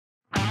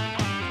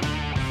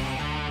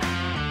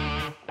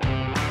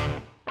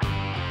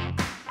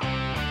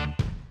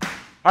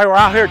All right, we're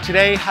out here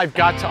today. I've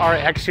got our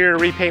exterior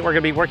repaint we're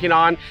gonna be working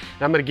on,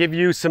 and I'm gonna give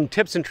you some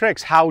tips and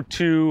tricks how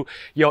to,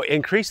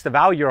 increase the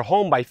value of your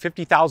home by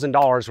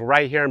 $50,000. We're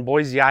right here in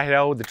Boise,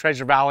 Idaho, the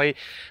Treasure Valley.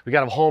 We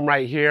got a home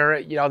right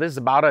here. This is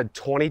about a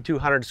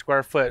 2,200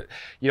 square foot,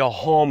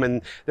 home,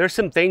 and there's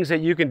some things that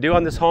you can do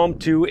on this home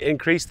to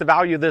increase the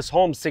value of this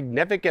home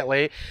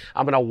significantly.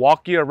 I'm gonna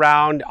walk you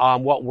around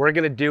what we're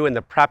gonna do in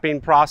the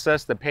prepping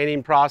process, the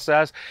painting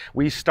process.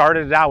 We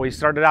started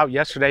out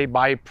yesterday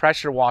by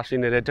pressure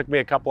washing it. It took me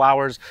a couple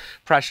hours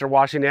pressure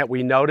washing it.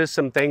 We noticed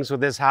some things with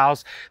this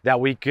house that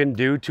we can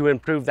do to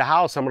improve the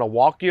house. I'm going to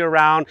walk you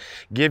around,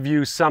 give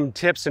you some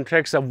tips and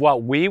tricks of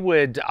what we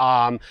would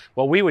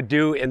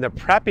do in the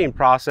prepping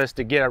process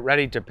to get it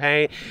ready to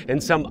paint,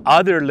 and some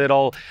other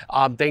little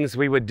things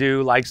we would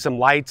do, like some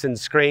lights and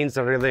screens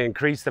that really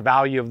increase the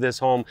value of this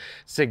home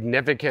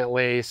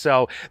significantly.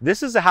 So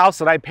this is a house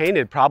that I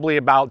painted probably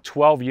about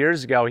 12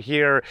 years ago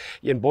here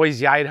in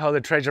Boise, Idaho,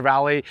 the Treasure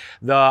Valley.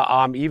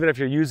 Even if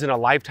you're using a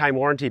lifetime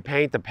warranty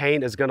paint, the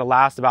paint is going to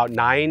last about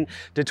 9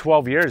 to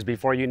 12 years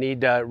before you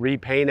need to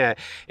repaint it.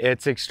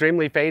 It's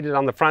extremely faded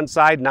on the front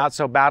side, not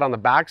so bad on the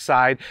back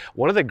side.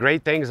 One of the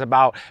great things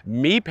about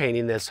me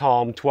painting this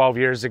home 12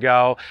 years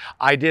ago,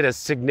 I did a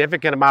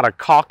significant amount of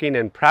caulking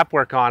and prep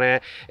work on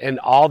it, and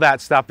all that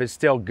stuff is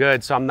still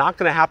good. So I'm not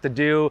going to have to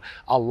do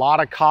a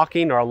lot of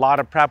caulking or a lot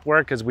of prep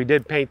work, because we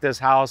did paint this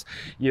house,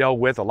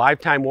 with a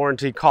lifetime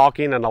warranty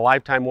caulking and a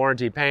lifetime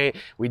warranty paint.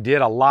 We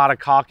did a lot of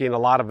caulking, a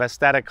lot of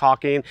aesthetic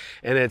caulking,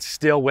 and it's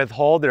still with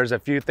hold. There's a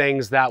few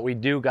things that we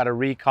do got to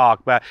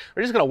re-caulk, but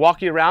we're just going to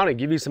walk you around and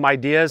give you some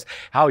ideas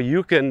how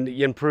you can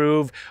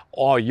improve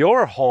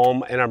your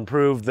home and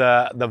improve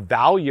the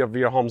value of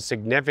your home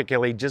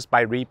significantly just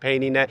by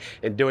repainting it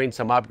and doing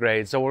some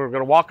upgrades. So we're going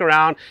to walk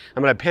around.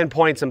 I'm going to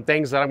pinpoint some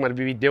things that I'm going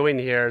to be doing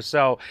here.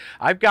 So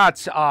I've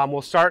got,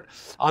 we'll start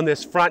on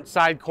this front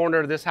side corner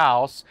of this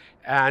house.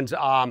 And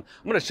I'm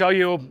going to show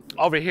you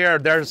over here,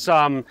 there's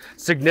some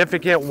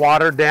significant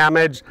water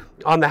damage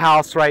on the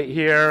house right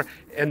here.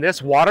 And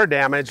this water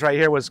damage right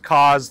here was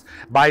caused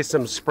by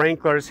some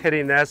sprinklers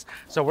hitting this.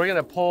 So we're going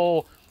to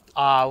pull,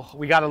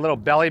 we got a little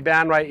belly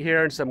band right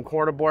here and some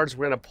corner boards.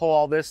 We're going to pull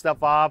all this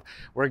stuff off.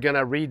 We're going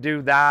to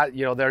redo that.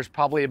 There's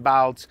probably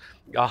about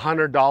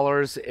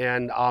 $100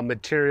 in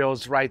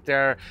materials right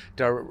there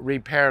to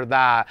repair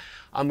that.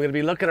 I'm going to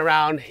be looking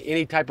around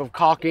any type of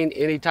caulking,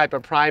 any type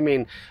of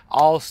priming,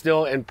 all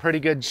still in pretty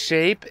good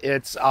shape.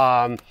 It's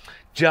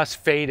just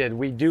faded.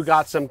 We do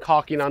got some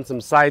caulking on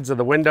some sides of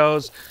the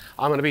windows.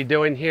 I'm going to be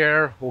doing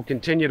here. We'll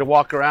continue to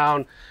walk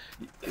around.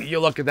 You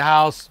look at the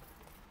house.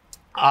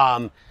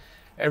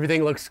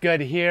 Everything looks good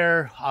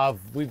here.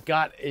 We've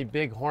got a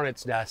big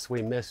hornet's nest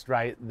we missed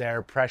right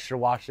there, pressure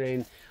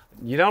washing.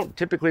 You don't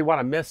typically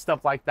want to miss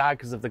stuff like that,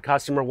 because if the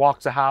customer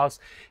walks a house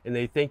and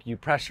they think you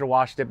pressure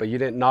washed it but you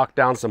didn't knock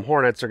down some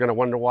hornets, they're going to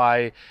wonder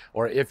why,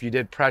 or if you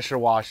did pressure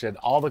wash it.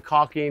 All the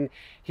caulking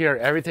here,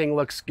 everything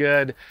looks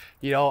good.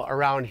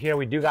 Around here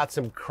we do got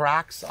some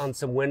cracks on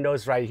some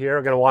windows right here.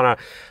 We're going to want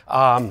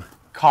to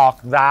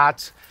caulk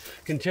that.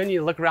 Continue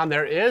to look around.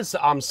 There is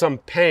some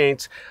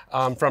paint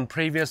from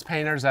previous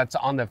painters that's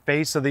on the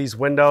face of these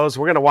windows.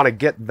 We're going to want to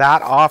get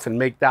that off and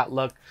make that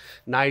look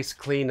nice,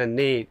 clean, and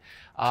neat.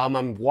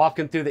 I'm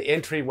walking through the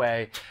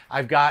entryway.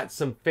 I've got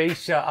some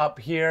fascia up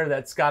here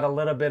that's got a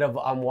little bit of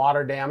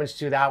water damage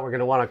to that. We're going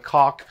to want to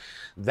caulk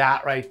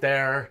that right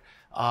there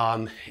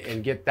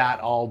and get that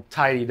all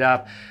tidied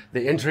up.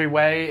 The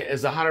entryway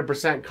is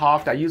 100%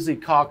 caulked. I usually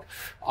caulk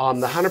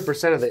the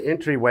 100% of the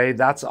entryway.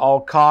 That's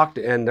all caulked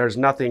and there's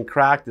nothing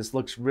cracked. This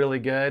looks really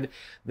good.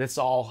 This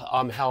all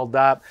held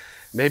up.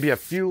 Maybe a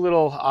few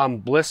little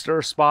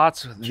blister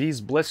spots. These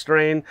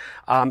blistering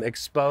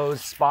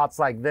exposed spots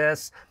like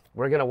this,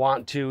 we're going to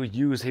want to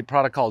use a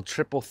product called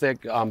triple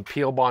thick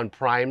peel bond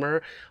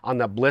primer on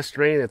the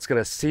blistering. It's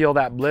going to seal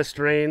that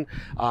blistering.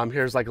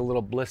 Here's like a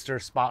little blister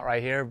spot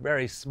right here,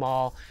 very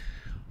small.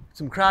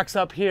 Some cracks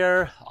up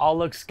here, all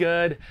looks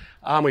good.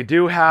 We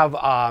do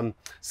have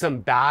some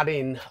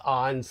batting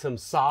on some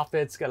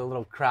soffits, got a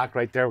little crack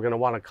right there. We're going to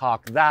want to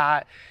caulk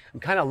that. I'm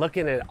kind of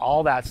looking at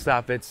all that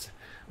stuff. It's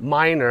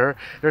minor.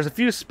 There's a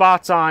few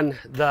spots on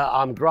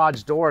the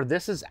garage door.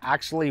 This is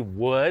actually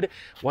wood.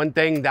 One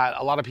thing that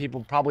a lot of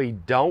people probably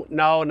don't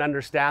know and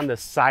understand, the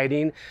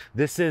siding.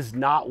 This is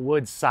not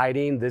wood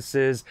siding. This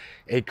is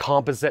a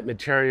composite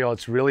material.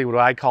 It's really what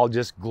I call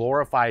just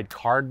glorified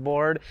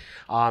cardboard.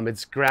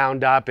 It's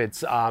ground up.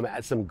 It's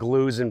some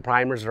glues and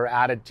primers are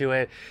added to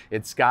it.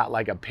 It's got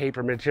like a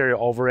paper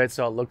material over it,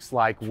 so it looks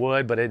like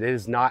wood, but it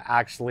is not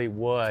actually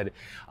wood.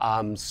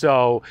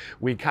 So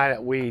we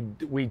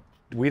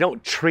we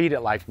don't treat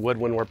it like wood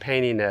when we're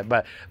painting it,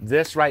 but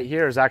this right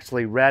here is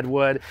actually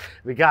redwood.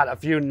 We got a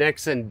few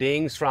nicks and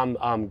dings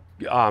from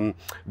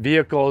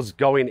vehicles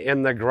going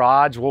in the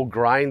garage. We'll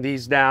grind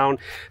these down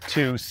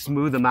to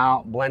smooth them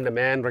out, blend them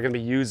in. We're gonna be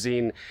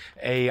using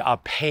a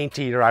paint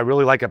eater. I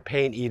really like a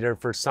paint eater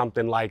for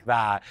something like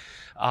that.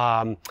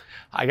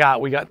 We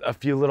got a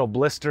few little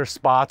blister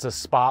spots, a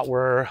spot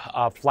where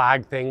a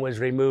flag thing was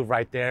removed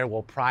right there.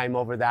 We'll prime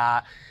over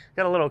that.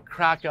 Got a little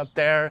crack up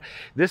there.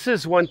 This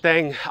is one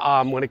thing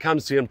when it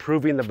comes to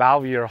improving the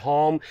value of your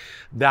home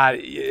that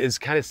is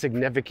kind of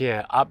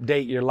significant.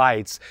 Update your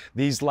lights.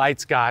 These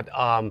lights got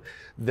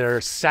their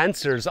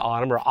sensors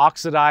on them are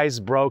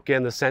oxidized,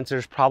 broken. The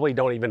sensors probably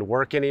don't even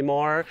work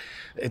anymore.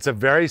 It's a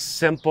very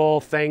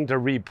simple thing to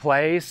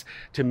replace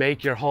to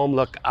make your home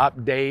look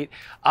updated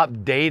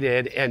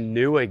and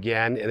new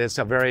again. And it's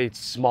a very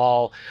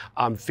small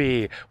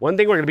fee. One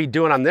thing we're gonna be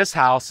doing on this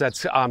house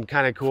that's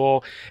kind of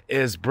cool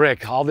is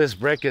brick. All this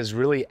brick is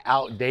really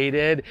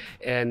outdated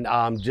and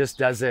just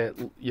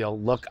doesn't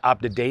look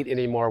up to date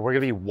anymore. We're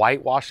gonna be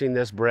whitewashing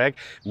this brick,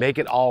 make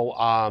it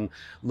all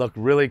look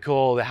really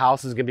cool. The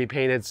house is gonna be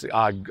painted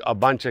a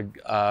bunch of,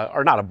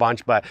 or not a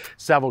bunch, but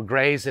several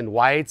grays and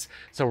whites.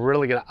 So we're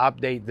really gonna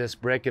update this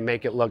brick and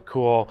make it look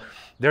cool.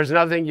 There's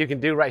another thing you can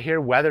do right here,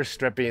 weather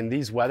stripping.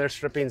 These weather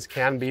strippings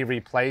can be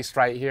replaced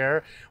right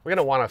here. We're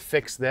gonna wanna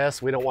fix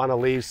this. We don't wanna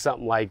leave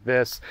something like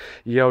this,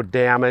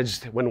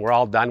 damaged when we're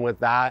all done with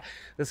that.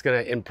 This is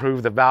gonna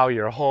improve the value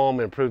of your home,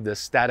 improve the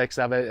aesthetics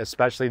of it,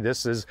 especially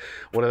this is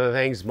one of the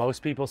things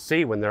most people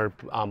see when they're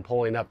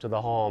pulling up to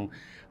the home.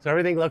 So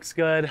everything looks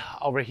good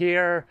over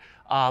here.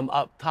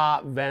 Up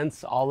top,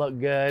 vents all look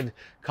good.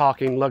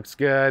 Caulking looks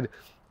good.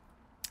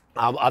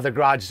 Other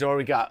garage door,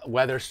 we got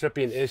weather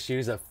stripping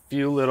issues, a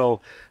few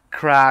little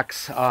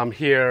cracks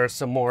here,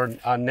 some more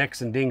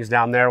nicks and dings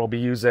down there. We'll be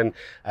using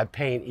a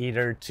paint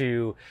eater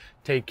to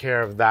take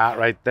care of that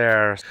right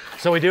there.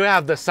 So we do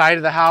have the side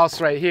of the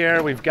house right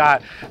here. We've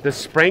got the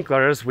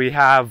sprinklers. We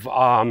have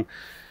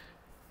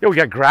we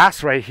got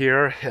grass right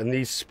here, and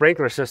these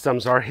sprinkler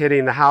systems are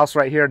hitting the house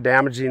right here,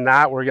 damaging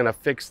that. We're gonna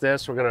fix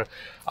this. We're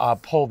gonna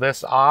pull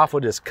this off. We'll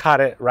just cut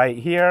it right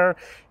here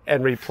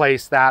and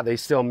replace that. They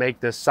still make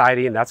this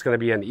siding. That's gonna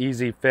be an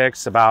easy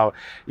fix, about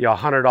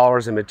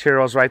 $100 in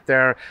materials right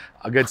there.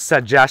 A good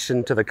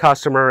suggestion to the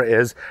customer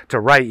is to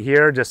right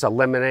here, just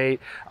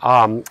eliminate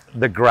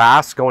the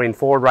grass going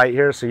forward right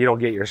here so you don't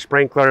get your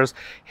sprinklers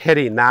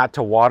hitting that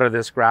to water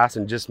this grass,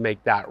 and just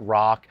make that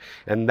rock,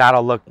 and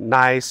that'll look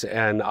nice,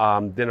 and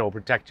then it'll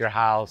protect your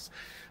house.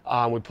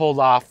 We pulled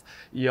off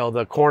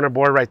the corner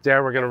board right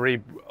there. We're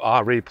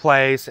gonna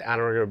replace,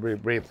 and we're gonna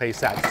replace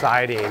that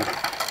siding.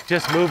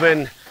 Just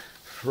moving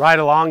right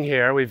along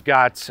here, we've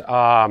got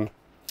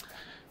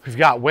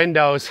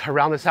windows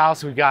around this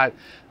house. We've got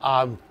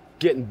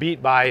getting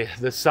beat by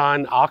the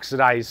sun,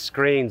 oxidized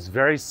screens.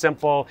 Very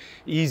simple,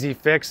 easy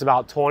fix,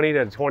 about $20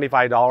 to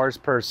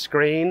 $25 per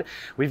screen.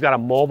 We've got a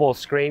mobile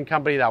screen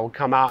company that will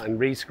come out and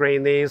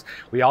rescreen these.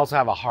 We also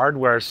have a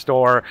hardware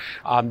store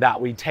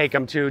that we take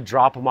them to,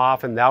 drop them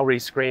off, and they'll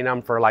rescreen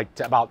them for like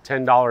about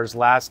 $10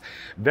 less.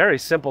 Very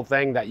simple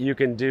thing that you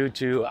can do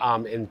to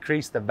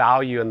increase the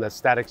value and the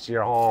aesthetics of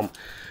your home.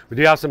 We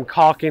do have some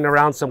caulking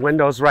around some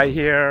windows right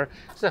here.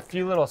 Just a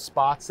few little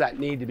spots that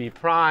need to be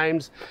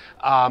primed.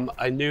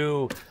 A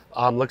new,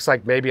 looks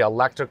like maybe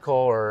electrical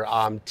or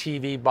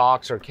TV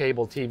box or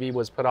cable TV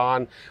was put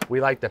on. We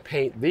like to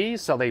paint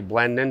these so they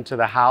blend into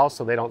the house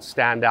so they don't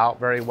stand out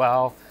very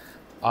well.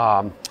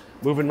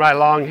 Moving right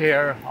along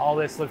here, all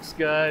this looks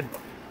good.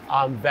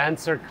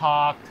 Vents are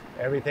caulked.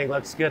 Everything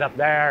looks good up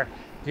there.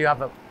 Do you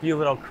have a few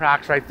little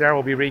cracks right there?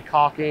 We'll be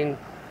re-caulking.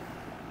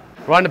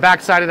 We're on the back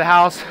side of the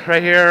house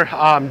right here.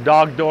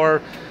 Dog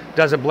door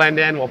doesn't blend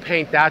in. We'll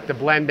paint that to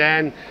blend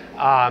in.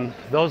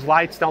 Those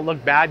lights don't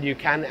look bad. You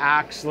can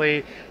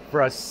actually,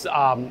 for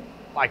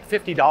like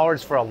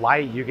 $50 for a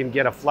light, you can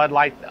get a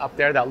floodlight up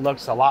there that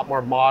looks a lot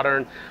more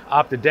modern,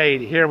 up to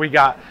date. Here we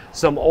got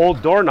some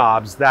old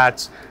doorknobs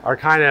that are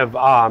kind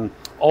of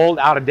old,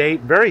 out of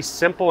date. Very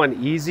simple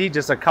and easy,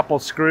 just a couple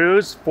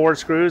screws, 4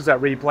 screws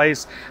that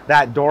replace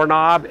that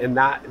doorknob, and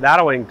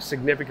that'll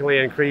significantly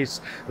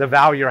increase the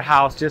value of your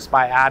house just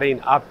by adding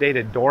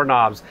updated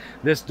doorknobs.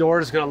 This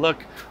door is going to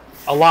look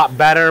a lot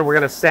better. We're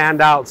going to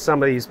sand out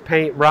some of these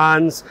paint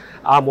runs.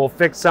 We'll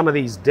fix some of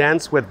these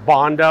dents with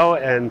Bondo,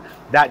 and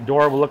that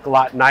door will look a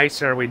lot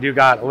nicer. We do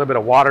got a little bit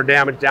of water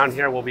damage down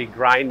here. We'll be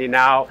grinding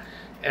out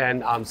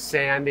and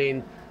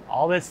sanding.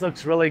 All this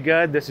looks really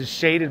good. This is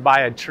shaded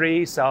by a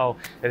tree, so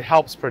it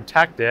helps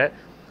protect it.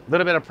 A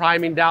little bit of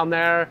priming down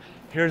there.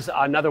 Here's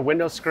another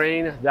window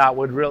screen that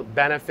would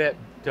benefit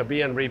to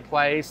being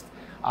replaced.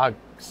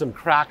 Some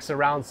cracks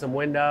around some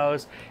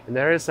windows, and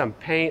there is some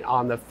paint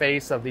on the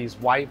face of these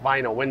white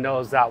vinyl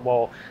windows that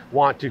we'll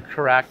want to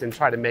correct and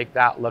try to make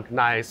that look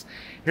nice.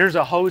 Here's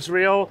a hose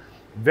reel.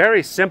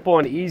 Very simple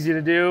and easy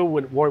to do.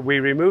 We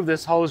remove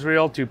this hose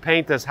reel to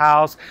paint this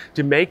house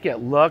to make it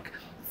look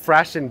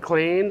fresh and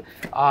clean.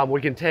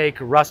 We can take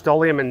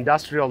Rust-Oleum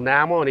industrial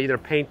enamel and either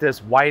paint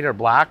this white or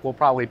black. We'll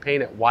probably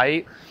paint it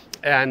white,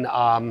 and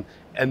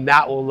and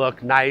that will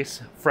look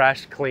nice,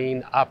 fresh,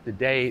 clean, up to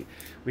date.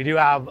 We do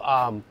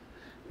have,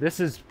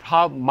 this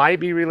might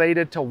be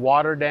related to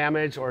water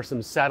damage or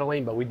some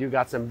settling, but we do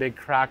got some big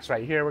cracks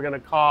right here we're gonna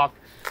caulk,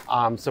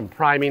 some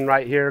priming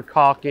right here,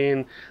 caulking,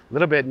 a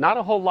little bit, not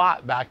a whole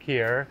lot back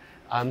here.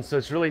 So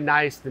it's really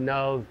nice to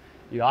know,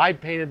 I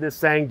painted this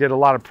thing, did a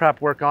lot of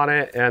prep work on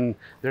it, and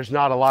there's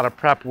not a lot of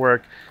prep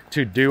work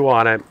to do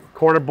on it.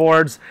 Corner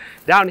boards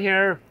down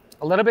here,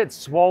 a little bit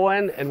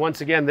swollen, and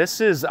once again,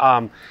 this is,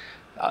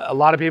 a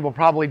lot of people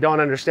probably don't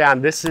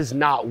understand, this is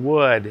not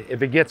wood.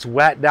 If it gets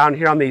wet down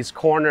here on these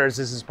corners,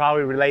 this is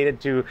probably related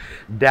to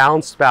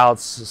downspouts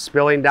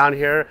spilling down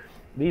here.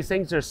 These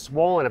things are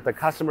swollen. If the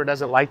customer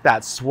doesn't like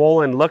that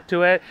swollen look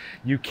to it,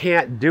 you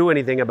can't do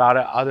anything about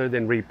it other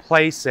than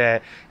replace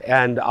it.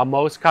 And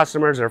most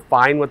customers are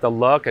fine with the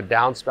look. A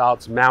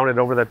downspout's mounted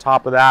over the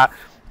top of that.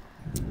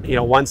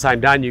 Once I'm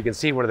done, you can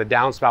see where the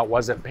downspout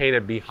wasn't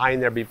painted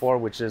behind there before,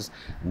 which is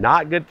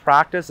not good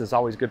practice. It's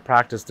always good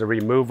practice to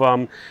remove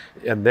them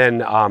and then,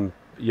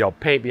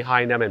 paint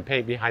behind them and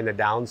paint behind the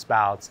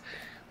downspouts.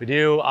 We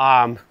do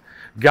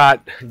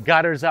got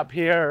gutters up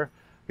here.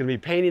 Going to be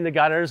painting the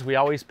gutters. We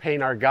always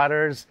paint our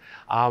gutters.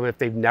 If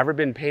they've never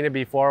been painted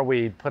before,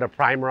 we put a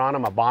primer on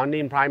them, a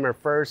bonding primer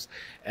first,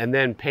 and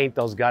then paint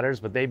those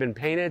gutters. But they've been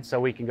painted, so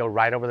we can go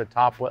right over the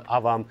top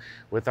of them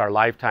with our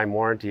lifetime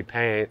warranty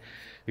paint.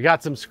 We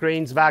got some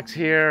screens back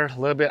here, a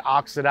little bit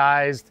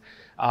oxidized.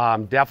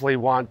 Definitely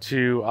want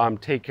to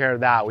take care of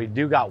that. We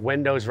do got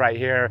windows right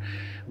here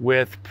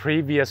with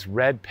previous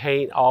red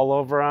paint all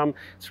over them.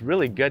 It's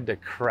really good to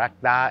correct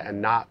that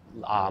and not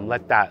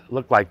let that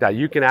look like that.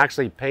 You can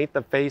actually paint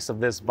the face of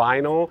this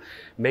vinyl,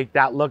 make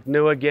that look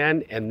new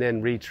again, and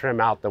then retrim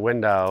out the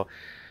window.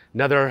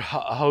 Another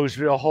hose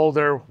reel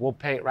holder, we'll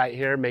paint right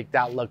here, make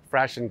that look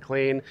fresh and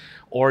clean,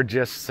 or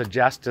just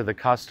suggest to the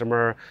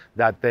customer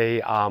that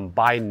they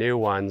buy new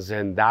ones,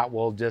 and that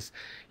will just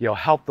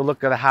help the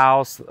look of the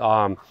house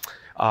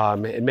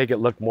and make it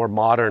look more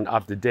modern,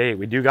 up to date.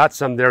 We do got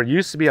some, there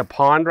used to be a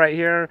pond right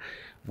here,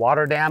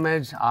 water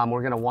damage.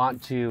 We're gonna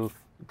want to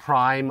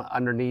prime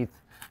underneath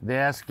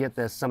this, get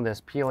some of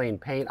this peeling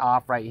paint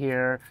off right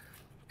here,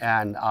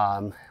 and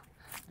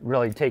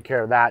really take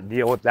care of that,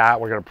 deal with that.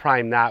 We're gonna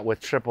prime that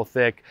with triple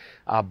thick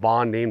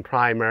bonding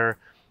primer.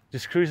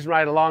 Just cruising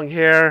right along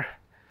here.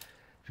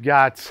 We've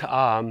got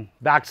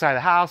backside of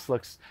the house,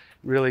 looks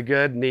really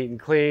good, neat and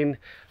clean.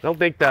 I don't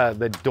think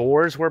the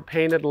doors were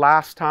painted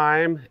last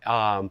time.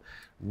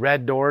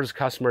 Red doors,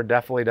 customer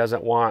definitely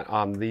doesn't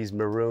want these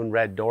maroon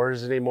red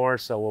doors anymore,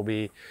 so we'll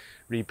be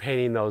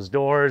repainting those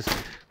doors.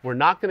 We're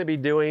not gonna be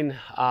doing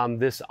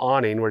this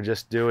awning, we're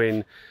just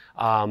doing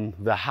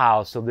the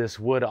house. So this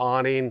wood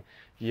awning,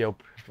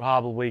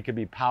 probably could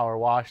be power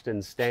washed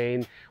and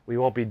stained. We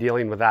won't be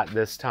dealing with that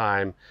this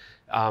time.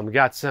 We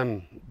got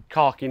some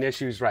caulking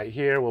issues right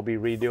here. We'll be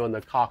redoing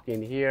the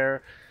caulking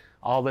here.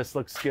 All this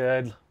looks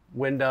good.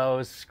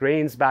 Windows,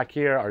 screens back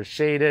here are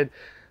shaded,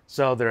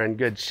 so they're in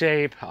good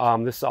shape.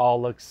 This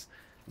all looks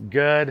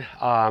good.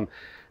 And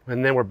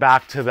then we're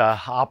back to the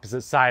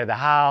opposite side of the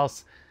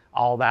house.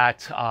 All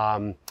that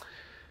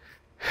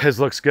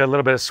looks good. A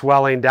little bit of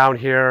swelling down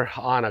here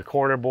on a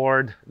corner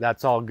board.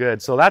 That's all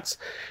good. So that's,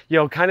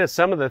 kind of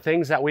some of the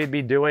things that we'd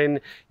be doing,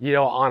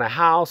 on a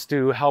house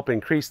to help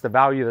increase the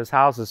value of this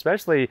house,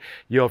 especially,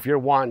 if you're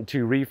wanting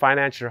to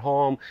refinance your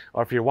home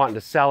or if you're wanting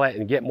to sell it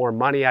and get more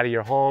money out of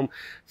your home.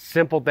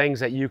 Simple things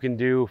that you can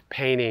do,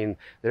 painting.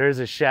 There is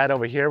a shed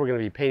over here. We're going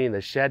to be painting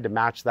the shed to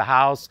match the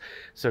house.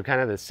 So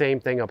kind of the same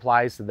thing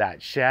applies to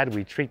that shed.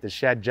 We treat the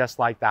shed just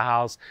like the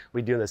house.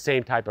 We do the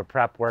same type of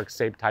prep work,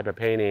 same type of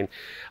painting.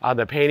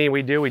 The painting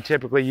we do, we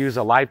typically use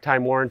a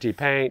lifetime warranty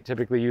paint,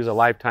 typically use a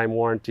lifetime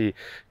warranty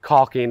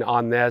caulking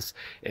on this.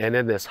 And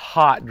in this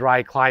hot,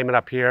 dry climate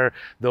up here,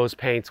 those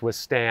paints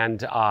withstand,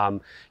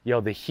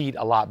 the heat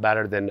a lot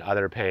better than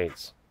other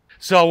paints.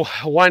 So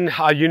one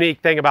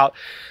unique thing about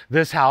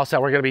this house that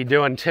we're going to be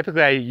doing,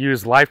 typically I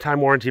use lifetime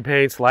warranty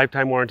paints,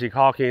 lifetime warranty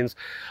caulkings.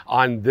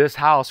 On this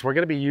house, we're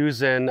going to be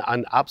using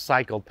an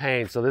upcycled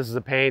paint. So this is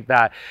a paint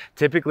that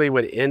typically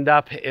would end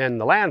up in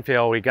the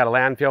landfill. We've got a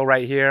landfill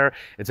right here.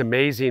 It's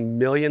amazing,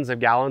 millions of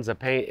gallons of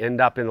paint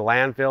end up in the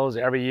landfills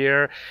every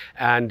year.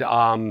 And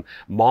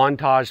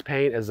Montage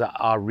paint is a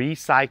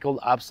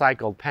recycled,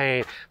 upcycled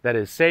paint that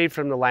is saved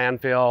from the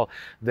landfill.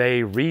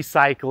 They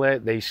recycle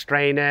it, they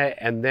strain it,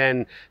 and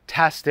then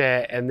test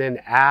it, and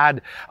then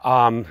add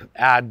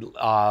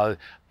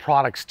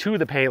products to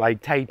the paint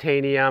like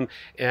titanium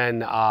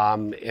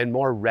and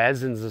more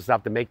resins and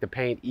stuff to make the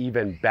paint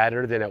even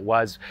better than it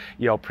was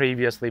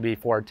previously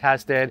before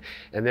tested,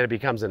 and then it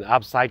becomes an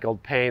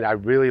upcycled paint. I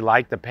really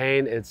like the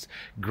paint. It's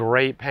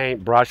great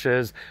paint,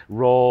 brushes,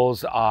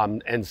 rolls,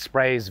 and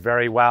sprays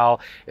very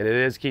well, and it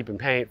is keeping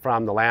paint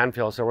from the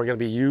landfill. So we're going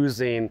to be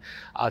using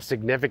a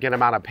significant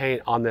amount of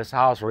paint on this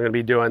house. We're going to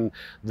be doing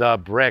the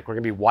brick. We're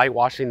going to be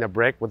whitewashing the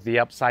brick with the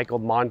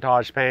upcycled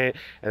Montage paint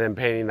and then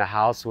painting the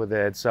house with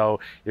it. So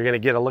You're gonna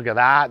get a look at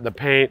that. The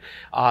paint,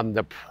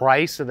 the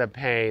price of the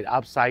paint,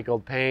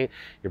 upcycled paint,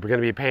 you're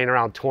gonna be paying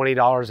around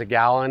 $20 a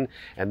gallon,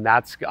 and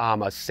that's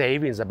a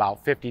savings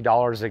about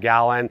 $50 a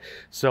gallon.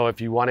 So if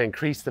you wanna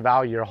increase the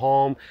value of your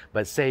home,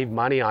 but save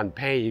money on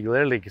paint, you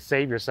literally could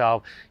save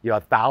yourself,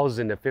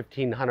 $1,000 to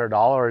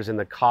 $1,500 in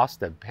the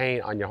cost of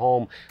paint on your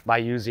home by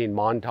using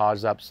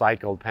Montage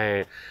upcycled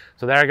paint.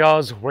 So there it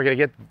goes. We're gonna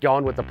get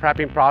going with the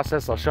prepping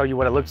process. I'll show you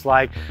what it looks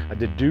like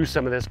to do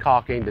some of this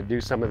caulking, to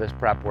do some of this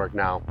prep work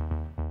now.